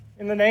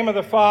In the name of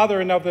the Father,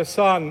 and of the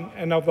Son,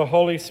 and of the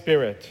Holy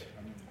Spirit.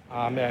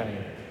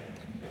 Amen.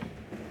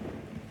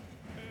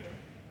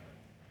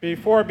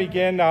 Before I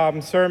begin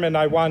sermon,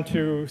 I want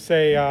to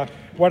say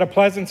what a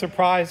pleasant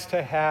surprise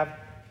to have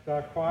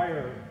the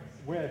choir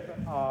with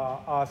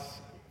us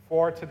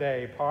for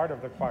today, part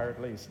of the choir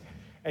at least.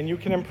 And you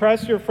can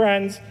impress your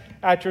friends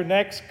at your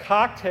next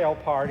cocktail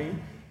party.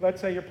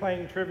 Let's say you're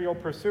playing Trivial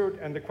Pursuit,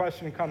 and the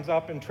question comes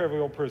up in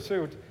Trivial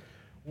Pursuit,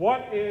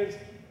 what is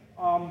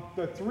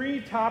the three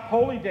top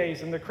holy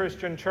days in the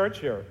Christian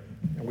church year?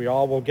 And we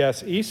all will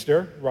guess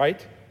Easter,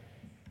 right?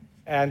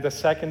 And the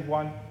second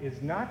one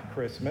is not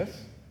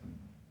Christmas.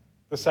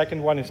 The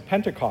second one is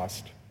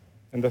Pentecost.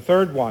 And the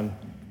third one,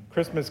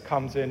 Christmas,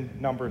 comes in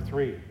number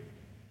 3.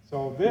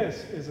 So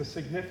this is a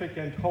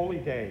significant holy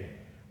day.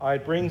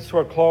 It brings to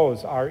a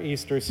close our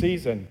Easter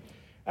season.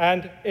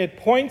 And it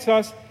points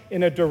us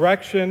in a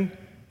direction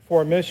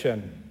for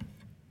mission.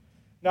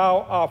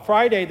 Now,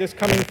 this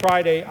coming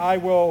Friday, I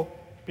will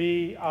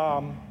be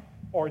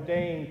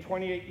ordained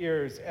 28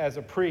 years as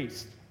a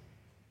priest.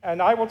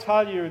 And I will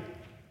tell you,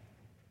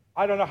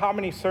 I don't know how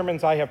many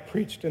sermons I have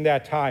preached in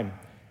that time.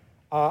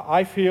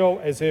 I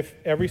feel as if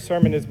every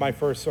sermon is my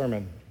first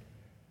sermon.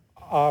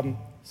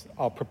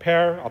 I'll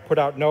prepare, I'll put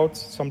out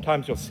notes.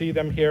 Sometimes you'll see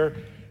them here.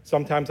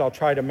 Sometimes I'll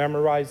try to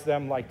memorize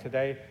them like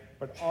today.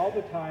 But all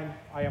the time,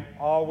 I am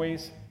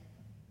always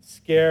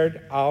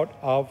scared out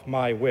of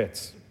my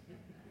wits.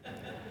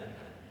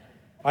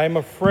 I am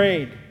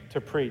afraid to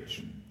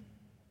preach.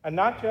 And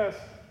not just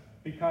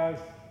because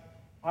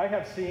I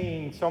have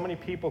seen so many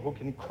people who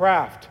can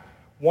craft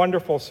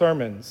wonderful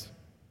sermons.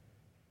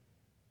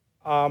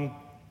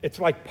 It's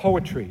like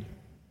poetry.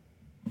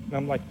 And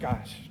I'm like,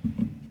 gosh,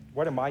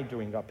 what am I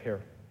doing up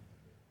here?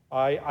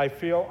 I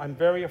feel I'm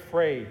very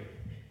afraid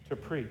to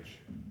preach.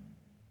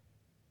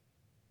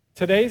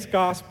 Today's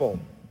gospel,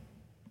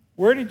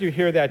 where did you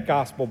hear that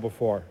gospel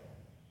before?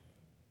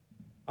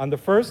 On the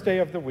first day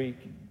of the week,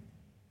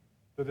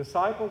 the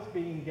disciples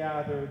being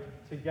gathered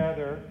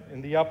together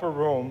in the upper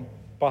room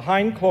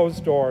behind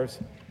closed doors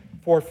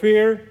for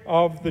fear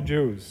of the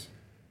Jews,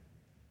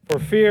 for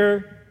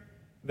fear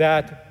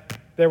that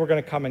they were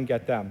going to come and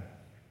get them.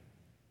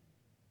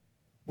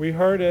 We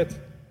heard it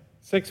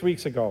 6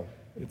 weeks ago.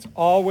 It's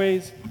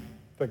always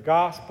the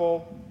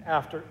gospel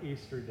after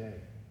Easter Day.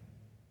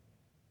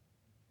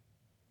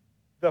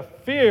 The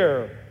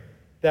fear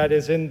that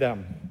is in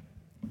them,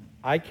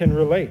 I can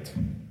relate.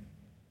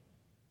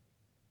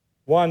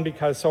 One,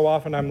 because so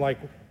often I'm like,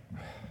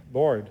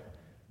 Lord,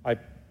 I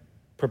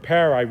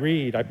prepare, I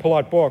read, I pull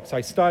out books,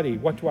 I study.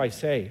 What do I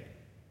say?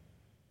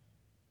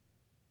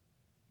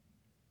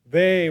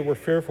 They were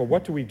fearful.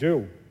 What do we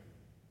do?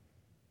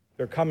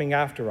 They're coming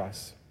after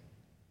us.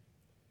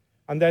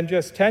 And then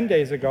just 10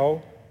 days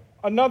ago,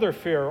 another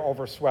fear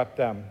overswept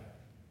them.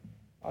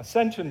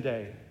 Ascension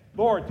Day.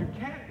 Lord, you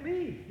can't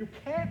leave. You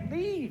can't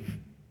leave.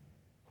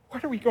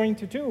 What are we going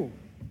to do?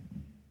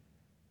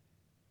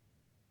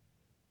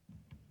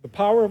 The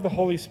power of the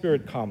Holy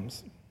Spirit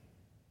comes,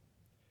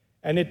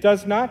 and it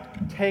does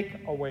not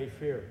take away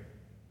fear.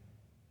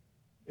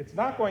 It's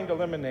not going to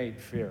eliminate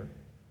fear.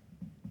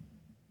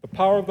 The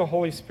power of the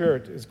Holy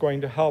Spirit is going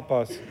to help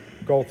us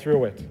go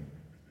through it.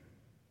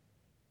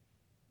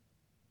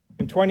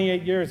 In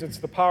 28 years, it's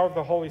the power of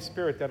the Holy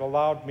Spirit that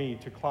allowed me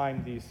to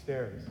climb these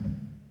stairs.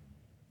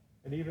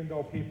 And even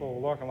though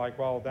people look and like,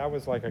 well, that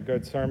was like a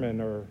good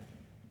sermon, or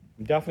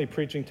I'm definitely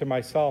preaching to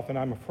myself, and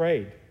I'm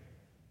afraid.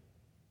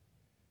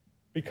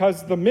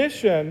 Because the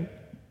mission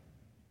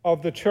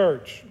of the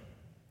church,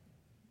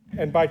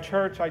 and by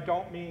church I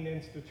don't mean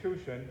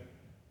institution,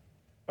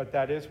 but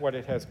that is what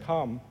it has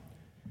come.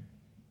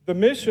 The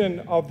mission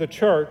of the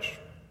church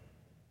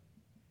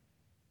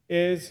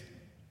is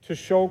to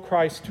show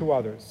Christ to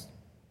others.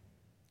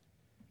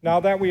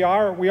 Now that we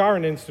are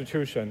an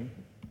institution,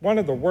 one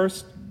of the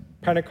worst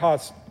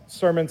Pentecost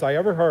sermons I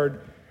ever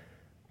heard,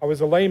 I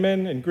was a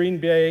layman in Green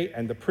Bay,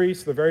 and the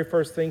priest, the very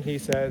first thing he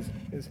says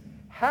is,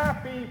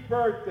 "Happy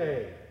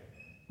birthday."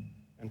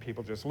 And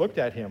people just looked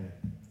at him.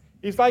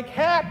 He's like,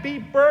 "Happy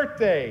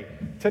birthday.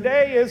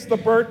 Today is the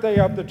birthday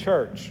of the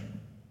church."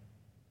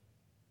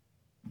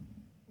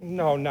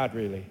 No, not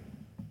really.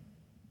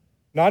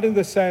 Not in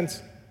the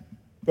sense,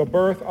 the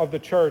birth of the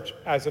church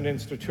as an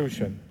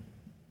institution.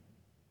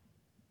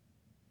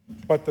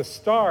 But the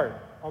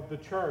start of the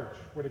church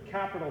with a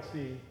capital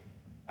C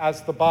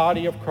as the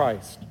body of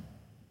Christ.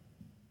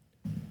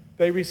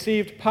 They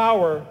received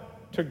power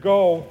to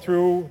go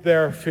through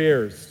their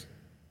fears.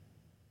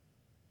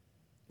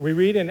 We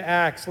read in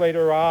Acts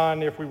later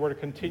on, if we were to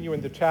continue in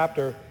the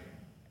chapter,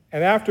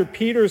 and after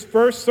Peter's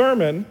first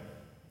sermon,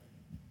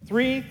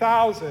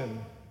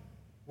 3,000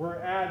 were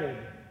added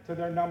to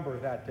their number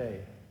that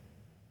day.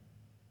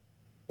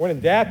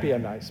 Wouldn't that be a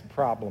nice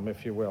problem,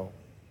 if you will?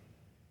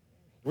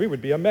 We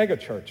would be a mega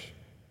church.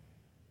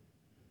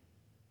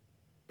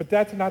 But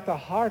that's not the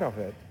heart of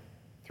it.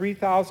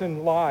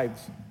 3,000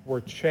 lives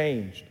were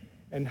changed.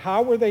 And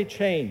how were they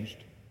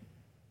changed?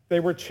 They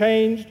were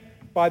changed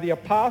by the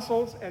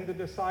apostles and the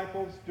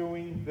disciples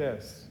doing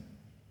this.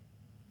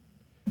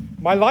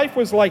 My life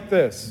was like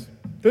this.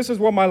 This is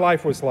what my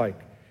life was like.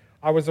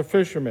 I was a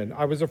fisherman.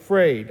 I was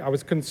afraid. I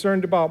was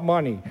concerned about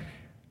money.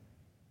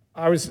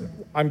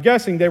 I'm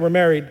guessing they were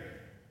married.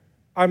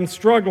 I'm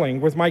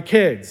struggling with my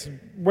kids,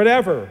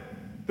 whatever.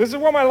 This is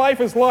what my life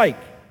is like.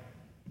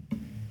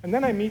 And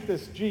then I meet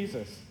this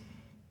Jesus.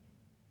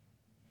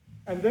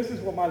 And this is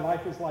what my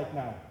life is like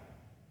now.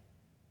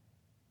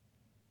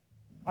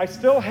 I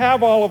still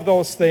have all of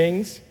those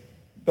things,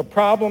 the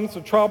problems,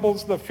 the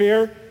troubles, the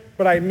fear,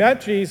 but I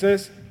met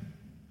Jesus,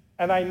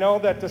 and I know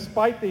that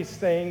despite these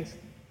things,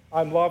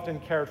 I'm loved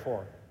and cared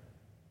for.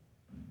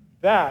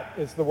 That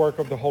is the work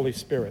of the Holy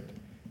Spirit.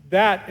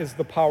 That is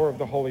the power of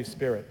the Holy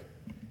Spirit.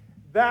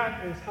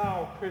 That is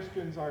how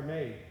Christians are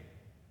made.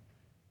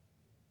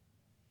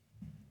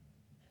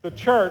 The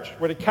church,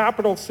 with a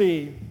capital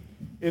C,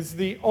 is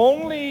the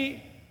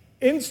only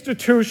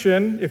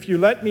institution, if you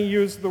let me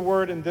use the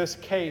word in this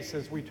case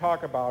as we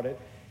talk about it,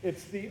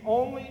 it's the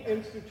only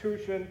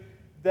institution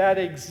that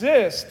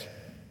exists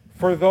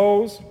for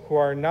those who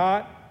are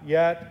not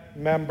yet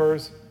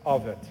members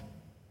of it.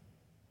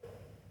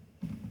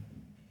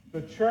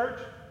 The church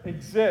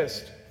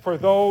exists for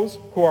those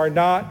who are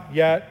not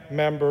yet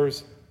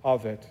members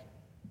of it.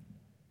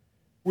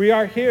 We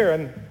are here,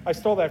 and I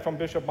stole that from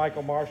Bishop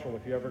Michael Marshall,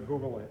 if you ever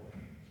Google it.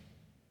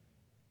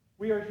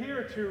 We are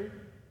here to,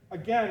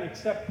 again,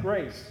 accept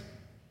grace,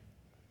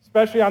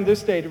 especially on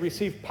this day, to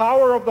receive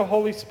power of the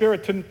Holy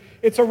Spirit.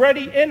 It's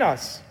already in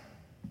us,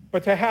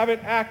 but to have it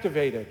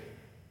activated,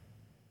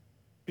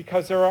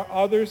 because there are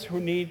others who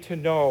need to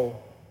know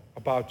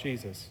about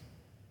Jesus.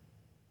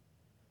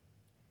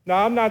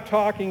 Now, I'm not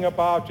talking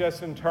about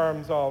just in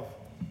terms of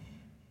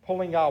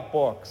pulling out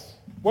books.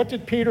 What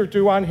did Peter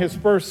do on his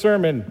first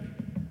sermon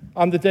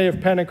on the day of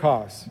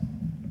Pentecost?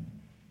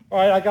 All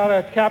right, I got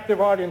a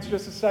captive audience.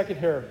 Just a second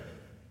here.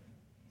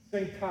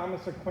 St.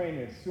 Thomas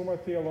Aquinas, Summa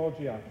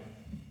Theologia.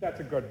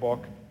 That's a good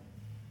book.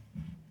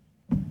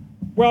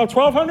 Well,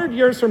 1,200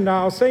 years from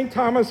now, St.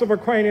 Thomas of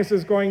Aquinas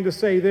is going to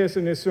say this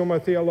in his Summa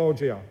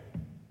Theologia.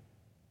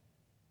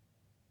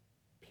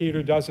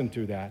 Peter doesn't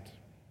do that.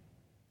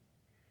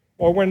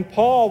 Or when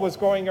Paul was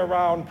going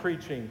around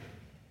preaching,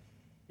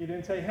 he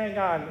didn't say, hang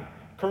on,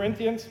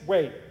 Corinthians,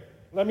 wait,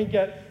 let me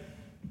get...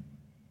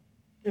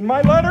 In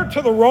my letter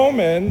to the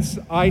Romans,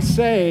 I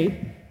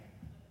say,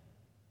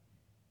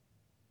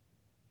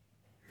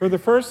 for the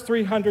first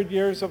 300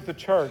 years of the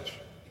church,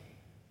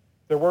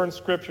 there weren't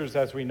scriptures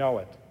as we know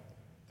it.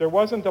 There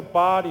wasn't a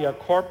body, a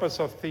corpus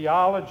of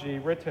theology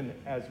written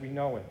as we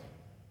know it.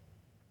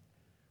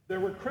 There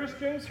were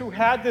Christians who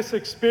had this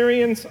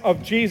experience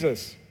of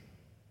Jesus.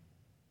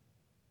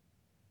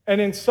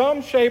 And in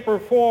some shape or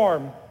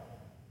form,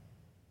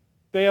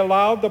 they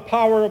allowed the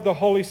power of the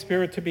Holy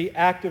Spirit to be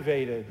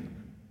activated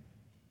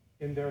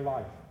in their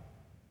life,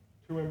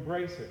 to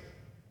embrace it,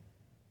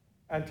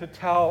 and to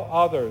tell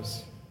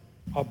others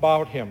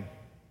about him.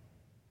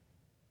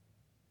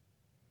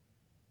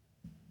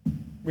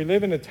 We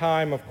live in a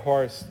time, of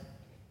course,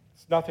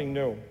 it's nothing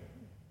new.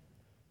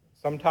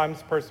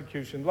 Sometimes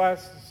persecution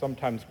less,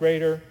 sometimes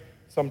greater.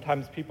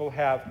 Sometimes people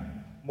have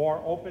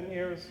more open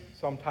ears,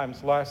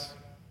 sometimes less.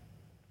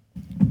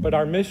 But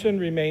our mission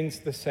remains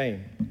the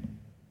same.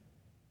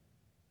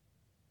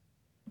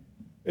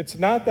 It's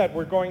not that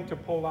we're going to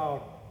pull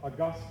out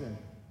Augustine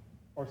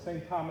or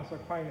St. Thomas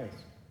Aquinas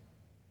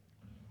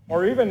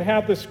or even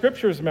have the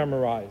scriptures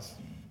memorized.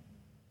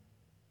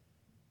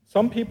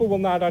 Some people will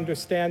not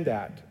understand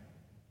that.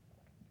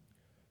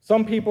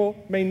 Some people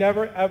may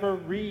never ever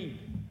read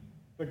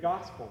the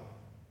gospel.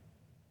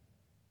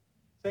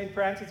 St.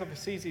 Francis of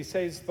Assisi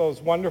says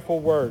those wonderful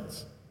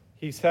words.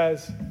 He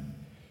says,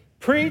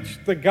 preach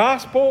the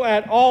gospel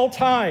at all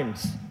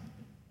times,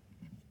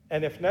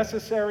 and if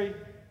necessary,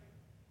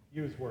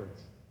 use words.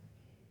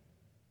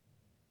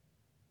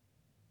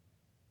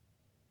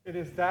 It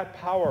is that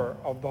power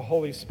of the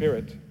Holy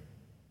Spirit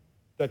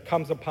that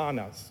comes upon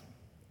us.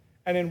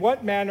 And in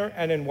what manner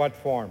and in what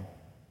form?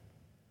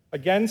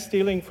 Again,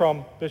 stealing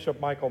from Bishop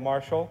Michael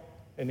Marshall,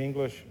 an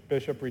English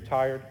bishop,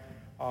 retired,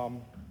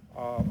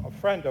 a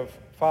friend of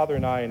Father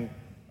and I and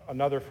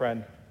another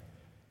friend.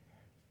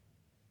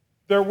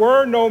 There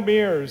were no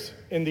mirrors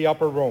in the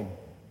upper room.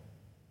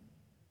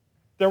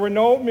 There were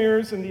no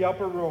mirrors in the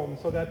upper room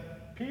so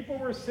that people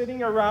were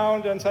sitting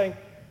around and saying,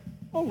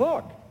 oh,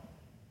 look,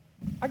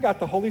 I got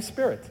the Holy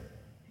Spirit.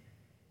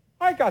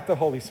 I got the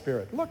Holy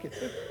Spirit. Look,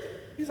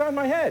 he's on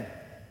my head.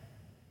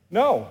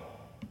 No.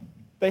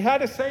 They had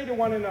to say to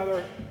one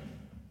another,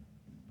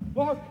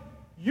 look,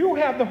 you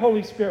have the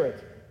Holy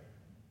Spirit.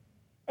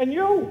 And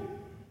you.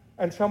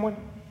 And someone,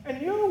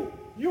 and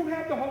you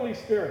have the Holy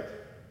Spirit.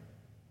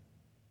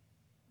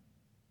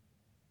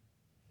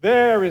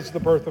 There is the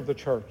birth of the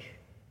church.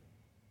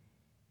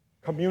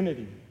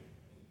 Community,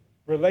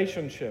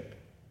 relationship,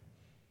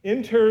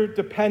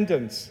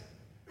 interdependence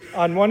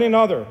on one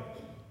another,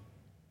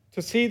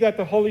 to see that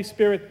the Holy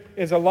Spirit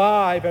is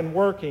alive and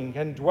working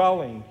and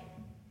dwelling,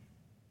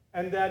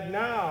 and that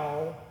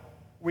now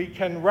we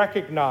can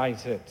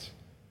recognize it.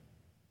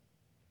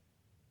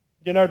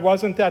 You know, it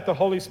wasn't that the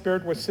Holy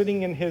Spirit was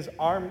sitting in his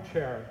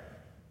armchair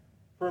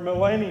for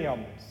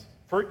millenniums,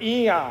 for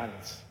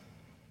eons,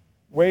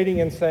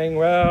 waiting and saying,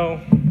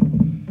 well,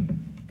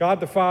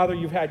 God the Father,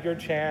 you've had your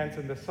chance,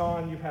 and the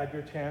Son, you've had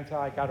your chance.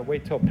 I got to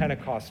wait till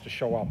Pentecost to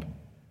show up.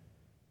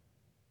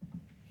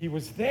 He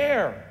was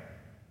there,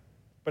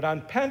 but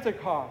on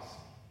Pentecost,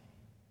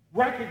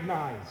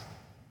 recognized,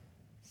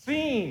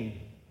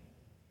 seen,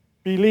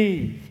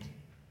 believed.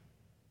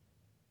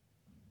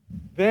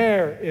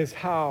 There is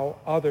how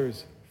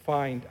others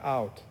find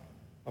out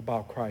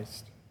about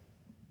Christ.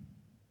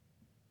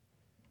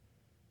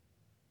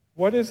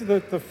 What is the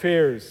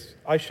fears?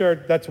 I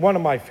shared, that's one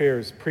of my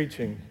fears,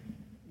 preaching.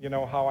 You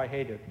know how I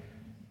hate it.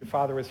 Your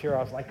father was here,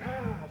 I was like,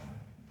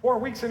 4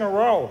 weeks in a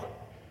row.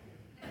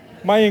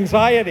 My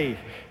anxiety.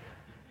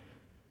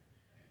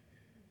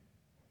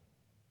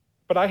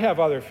 But I have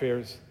other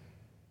fears.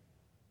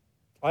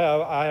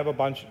 I have a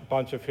bunch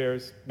of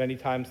fears. Many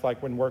times,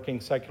 like when working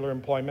secular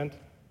employment,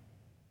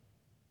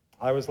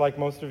 I was like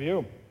most of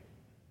you.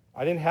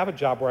 I didn't have a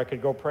job where I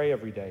could go pray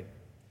every day.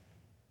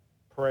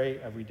 Pray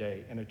every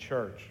day in a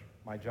church,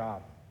 my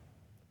job.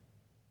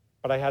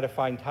 But I had to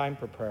find time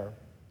for prayer.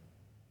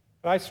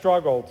 And I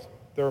struggled.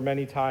 There were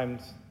many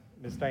times,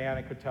 Miss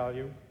Diana could tell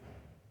you,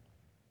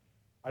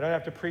 I don't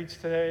have to preach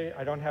today.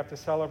 I don't have to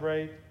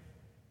celebrate.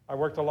 I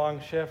worked a long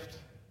shift.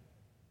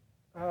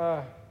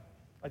 I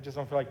just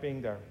don't feel like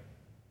being there.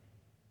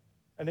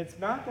 And it's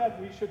not that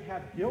we should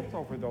have guilt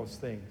over those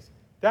things.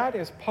 That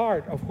is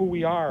part of who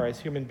we are as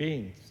human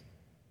beings.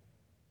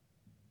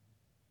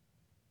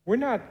 We're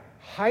not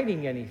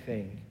hiding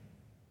anything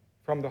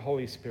from the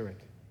Holy Spirit.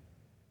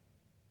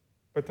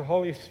 But the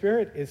Holy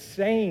Spirit is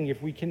saying,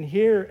 if we can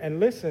hear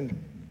and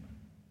listen,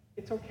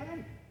 it's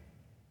okay.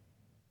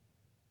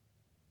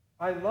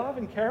 I love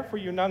and care for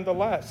you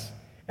nonetheless.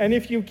 And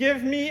if you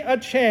give me a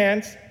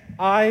chance,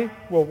 I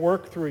will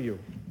work through you.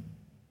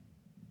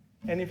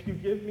 And if you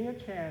give me a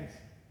chance,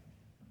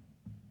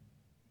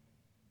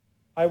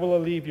 I will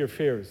alleviate your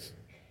fears.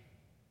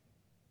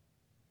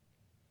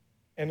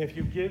 And if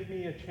you give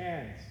me a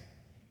chance,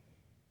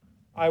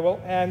 I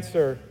will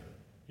answer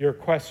your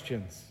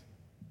questions.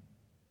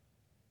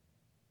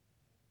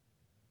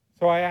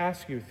 So I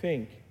ask you,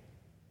 think,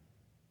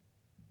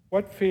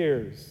 what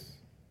fears,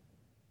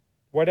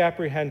 what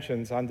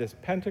apprehensions on this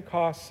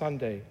Pentecost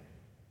Sunday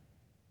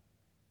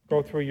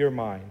go through your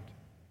mind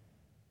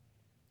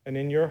and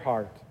in your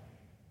heart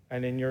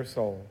and in your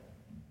soul?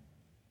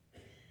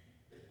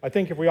 I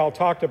think if we all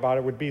talked about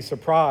it, we'd be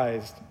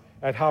surprised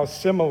at how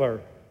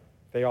similar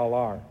they all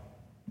are.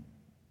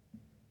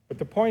 But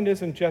the point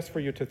isn't just for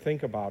you to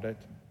think about it.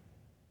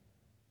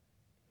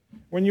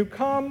 When you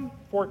come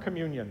for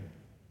communion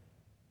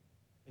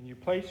and you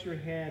place your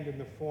hand in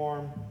the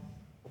form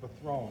of a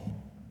throne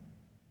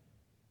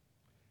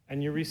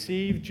and you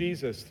receive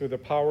Jesus through the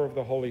power of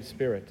the Holy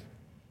Spirit,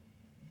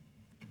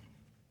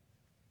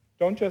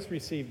 don't just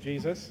receive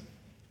Jesus.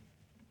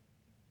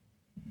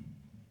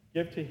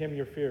 Give to him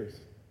your fears.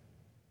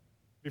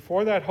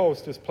 Before that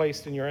host is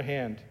placed in your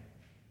hand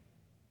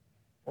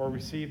or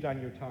received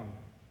on your tongue,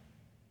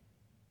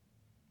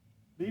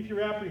 leave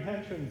your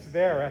apprehensions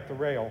there at the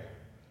rail.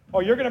 Oh,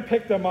 you're going to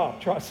pick them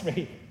up, trust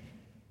me.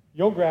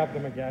 You'll grab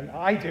them again.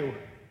 I do.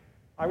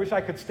 I wish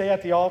I could stay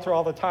at the altar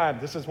all the time.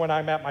 This is when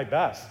I'm at my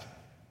best.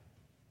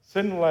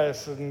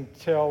 Sinless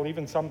until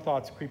even some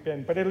thoughts creep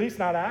in, but at least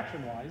not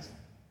action-wise.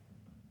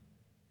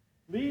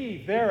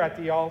 Leave there at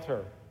the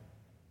altar.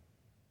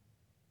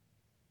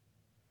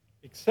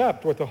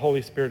 Accept what the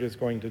Holy Spirit is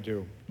going to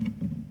do.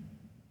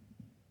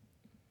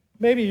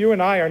 Maybe you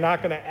and I are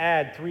not going to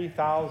add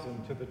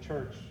 3,000 to the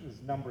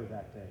church's number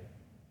that day.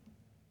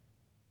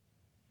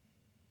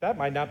 That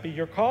might not be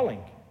your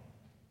calling,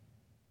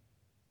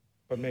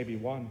 but maybe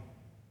one.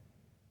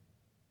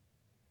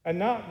 And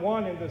not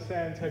one in the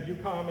sense, have you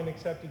come and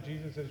accepted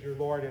Jesus as your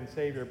Lord and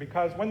Savior?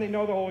 Because when they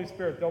know the Holy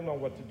Spirit, they'll know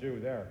what to do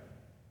there.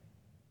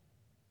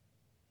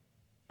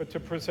 But to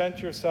present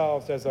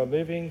yourselves as a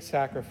living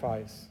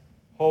sacrifice,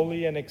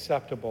 holy and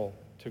acceptable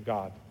to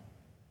God.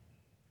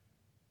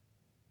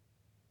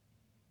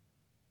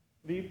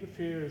 Leave the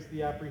fears,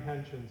 the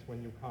apprehensions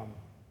when you come.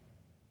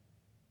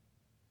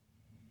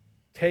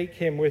 Take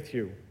him with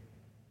you.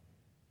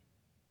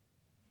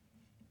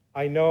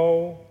 I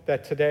know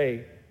that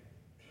today,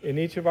 in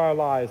each of our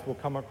lives, we'll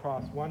come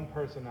across one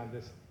person on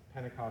this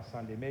Pentecost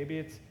Sunday. Maybe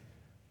it's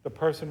the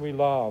person we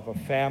love, a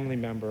family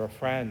member, a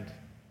friend,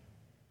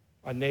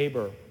 a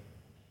neighbor,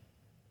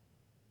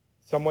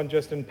 someone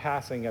just in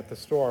passing at the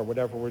store,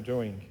 whatever we're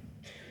doing.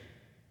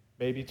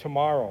 Maybe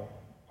tomorrow,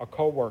 a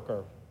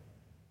coworker.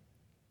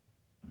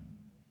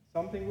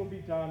 Something will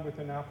be done with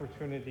an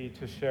opportunity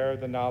to share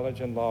the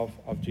knowledge and love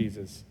of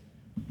Jesus.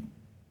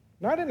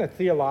 Not in a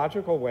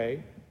theological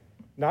way,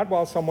 not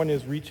while someone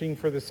is reaching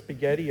for the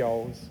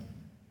SpaghettiOs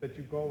that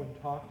you go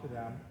and talk to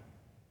them,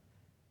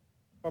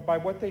 but by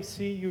what they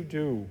see you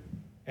do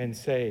and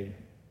say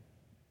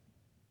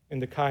in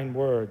the kind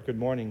word, "Good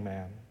morning,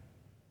 ma'am.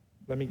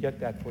 Let me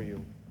get that for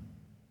you."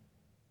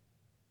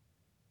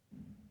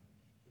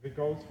 If it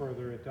goes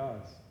further, it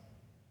does.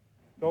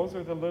 Those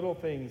are the little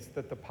things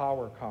that the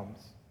power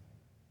comes.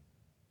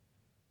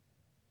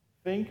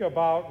 Think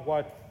about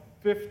what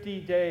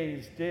 50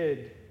 days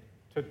did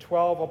to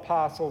 12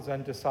 apostles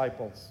and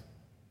disciples.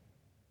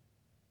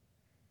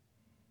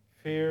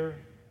 Fear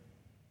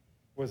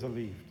was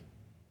alleviated.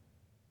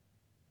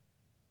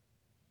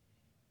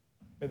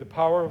 May the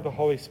power of the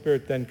Holy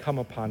Spirit then come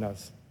upon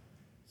us,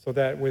 so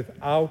that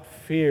without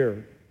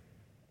fear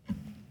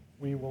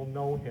we will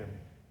know him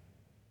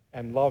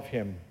and love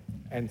him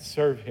and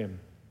serve him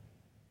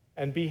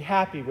and be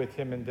happy with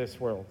him in this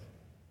world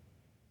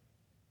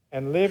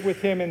and live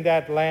with him in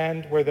that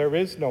land where there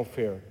is no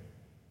fear,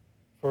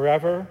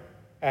 forever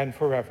and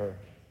forever.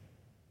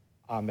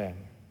 Amen.